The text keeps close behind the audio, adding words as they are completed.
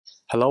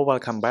Hello,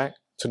 welcome back.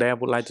 Today I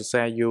would like to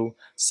share you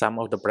some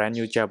of the brand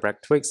new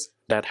jailbreak tweaks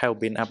that have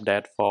been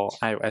updated for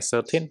iOS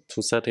 13 to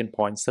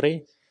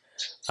 13.3.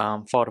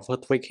 For the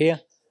first tweak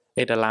here,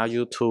 it allows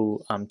you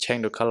to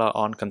change the color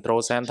on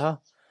control center.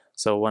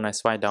 So when I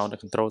swipe down the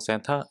control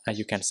center, as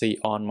you can see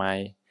on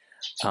my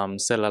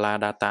cellular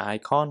data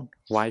icon,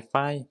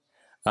 Wi-Fi,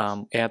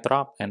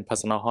 AirDrop, and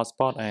personal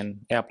hotspot,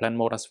 and airplane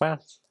mode as well.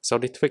 So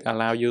this tweak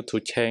allows you to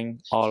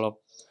change all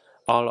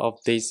of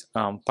these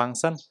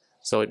functions.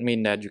 So it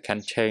means that you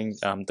can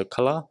change the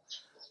color.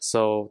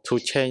 So to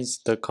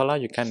change the color,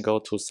 you can go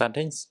to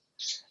settings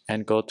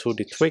and go to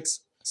the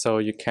tweaks. So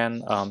you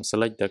can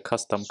select the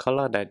custom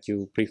color that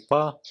you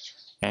prefer,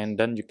 and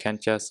then you can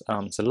just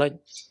select,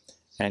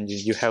 and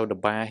you have the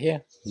bar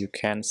here. You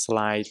can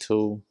slide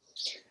to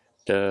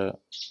the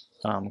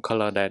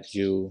color that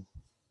you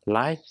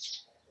like,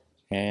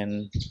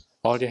 and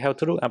all you have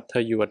to do after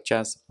you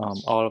adjust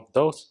all of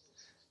those,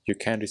 you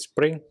can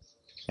respring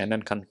and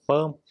then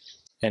confirm,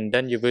 and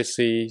then you will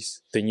see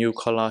the new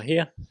color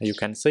here. You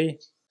can see.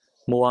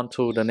 Move on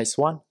to the next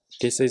one.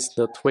 This is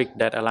the tweak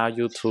that allows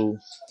you to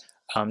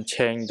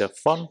change the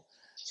font,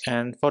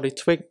 and for the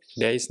tweak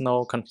there is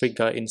no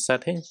configure in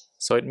settings.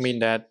 So it means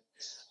that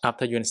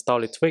after you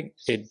install the tweak,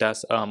 it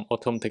does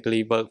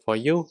automatically work for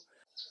you.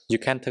 You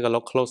can take a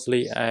look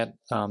closely at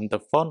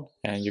the font,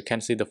 and you can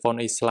see the font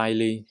is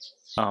slightly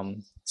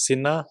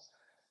thinner,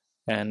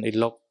 and it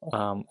looks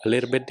a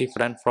little bit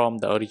different from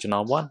the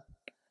original one.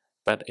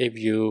 But if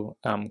you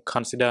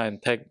consider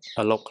and take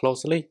a look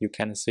closely, you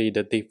can see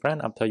the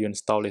difference after you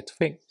install the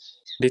tweak.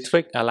 The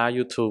tweak allows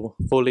you to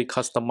fully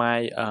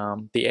customize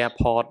the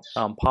airport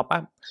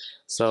pop-up.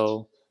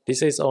 So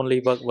this is only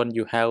work when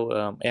you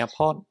have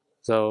airport.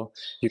 So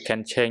you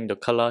can change the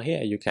color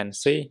here. You can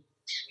see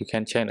you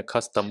can change the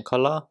custom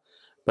color.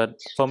 But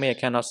for me, I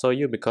cannot show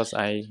you because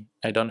I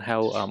don't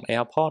have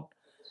airport.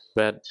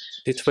 But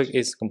this tweak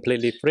is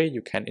completely free.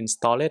 You can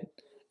install it,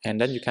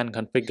 and then you can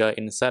configure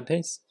in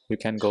settings. You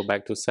can go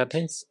back to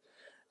settings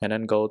and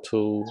then go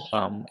to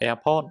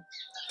airport,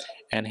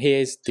 and here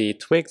is the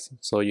tweaks.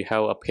 So you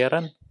have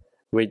appearance,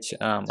 which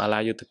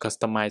allow you to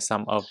customize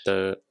some of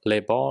the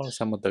label,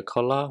 some of the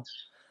color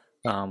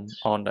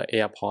on the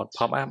airport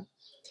pop-up,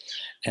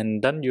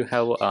 and then you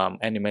have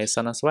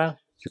animation as well.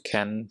 You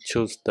can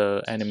choose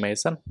the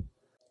animation.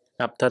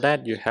 After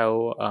that, you have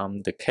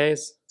the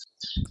case,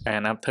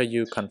 and after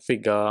you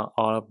configure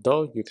all of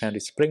those, you can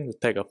respring to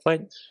take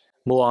effect.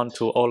 Move on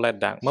to OLED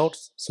dark mode.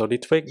 So this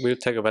tweak will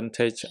take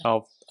advantage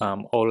of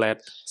OLED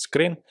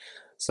screen.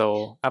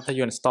 So after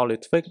you install the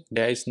tweak,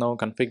 there is no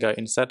configure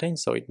in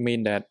settings. So it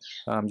means that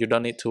you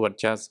don't need to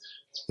adjust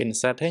in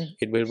settings.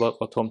 It will work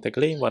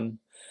automatically when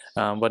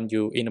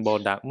you enable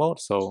dark mode.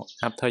 So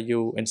after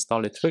you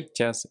install the tweak,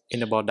 just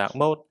enable dark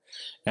mode,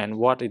 and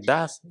what it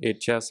does, it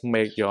just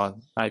make your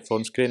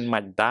iPhone screen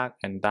much dark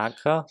and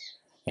darker,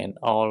 and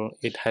all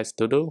it has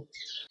to do.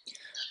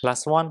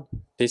 Last one,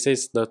 this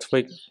is the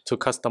tweak to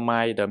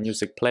customize the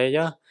music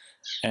player,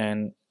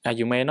 and as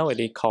you may know, it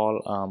is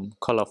called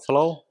color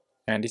flow,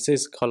 and this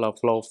is color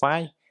flow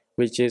file,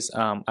 which is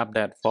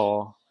updated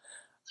for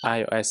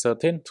iOS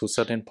 13 to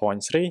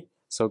 13.3.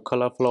 So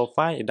color flow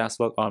file, it does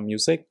work on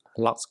music,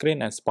 lock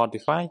screen, and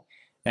Spotify,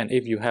 and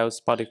if you have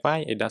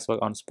Spotify, it does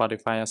work on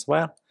Spotify as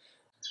well.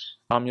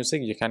 On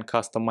music, you can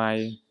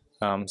customize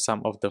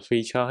some of the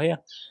feature here,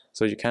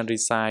 so you can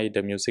resize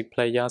the music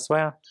player as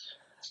well,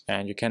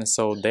 and you can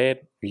show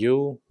date,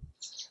 view,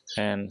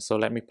 and so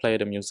let me play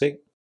the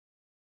music.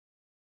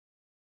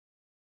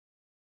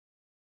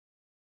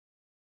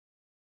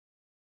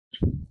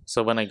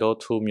 So when I go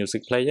to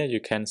music player, you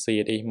can see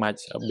it is much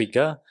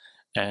bigger,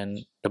 and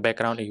the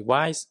background is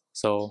white.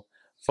 So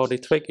for the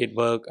tweak, it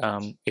work,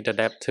 it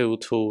adapt to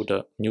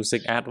the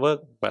music artwork,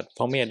 but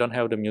for me, I don't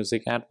have the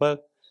music artwork.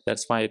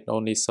 That's why it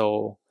only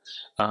show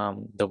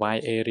the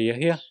white area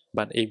here.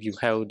 But if you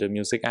have the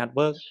music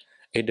artwork,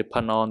 it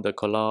depends on the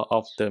color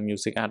of the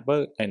music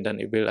artwork, and then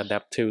it will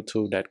adapt to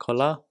that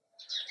color.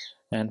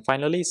 And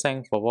finally,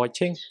 thanks for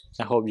watching.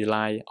 I hope you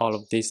like all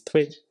of these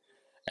tweaks,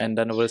 and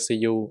then I will see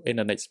you in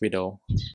the next video.